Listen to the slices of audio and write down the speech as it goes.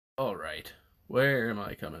Alright. Where am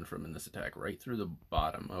I coming from in this attack? Right through the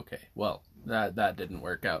bottom. Okay, well, that didn't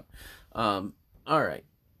work out. Alright.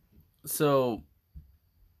 So,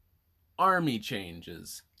 army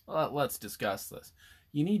changes. Let's discuss this.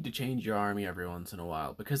 You need to change your army every once in a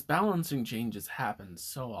while because balancing changes happen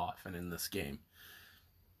so often in this game.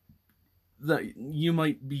 That you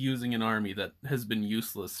might be using an army that has been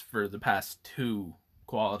useless for the past two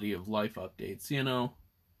quality of life updates.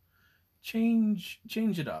 Change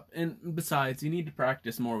it up. And besides, you need to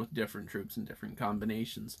practice more with different troops and different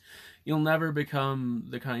combinations. You'll never become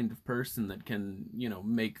the kind of person that can,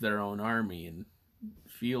 make their own army and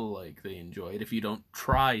feel like they enjoy it if you don't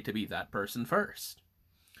try to be that person first.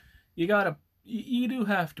 You do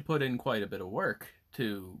have to put in quite a bit of work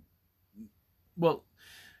to, well,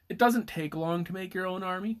 it doesn't take long to make your own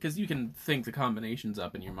army because you can think the combinations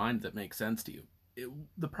up in your mind that make sense to you.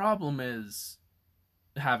 The problem is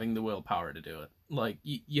having the willpower to do it. Like,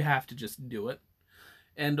 you have to just do it.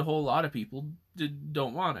 And a whole lot of people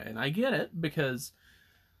don't want it. And I get it, because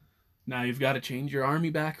now you've got to change your army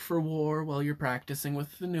back for war while you're practicing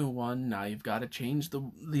with the new one. Now you've got to change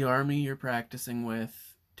the army you're practicing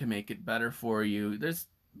with to make it better for you. There's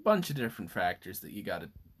a bunch of different factors that you got to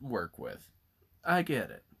work with. I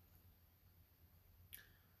get it.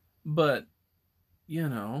 But,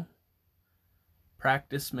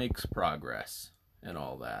 practice makes progress and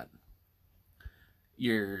all that.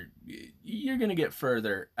 You're gonna get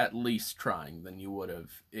further at least trying than you would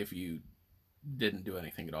have if you didn't do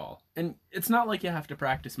anything at all. And it's not like you have to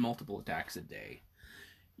practice multiple attacks a day.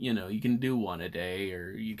 You can do one a day,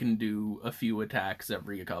 or you can do a few attacks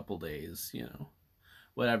every couple days,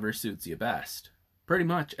 whatever suits you best. Pretty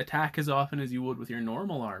much attack as often as you would with your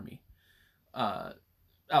normal army,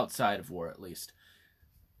 outside of war at least,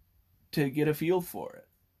 to get a feel for it.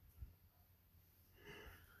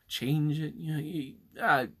 Change it.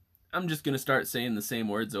 I'm just gonna start saying the same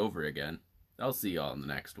words over again. I'll see y'all in the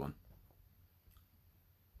next one.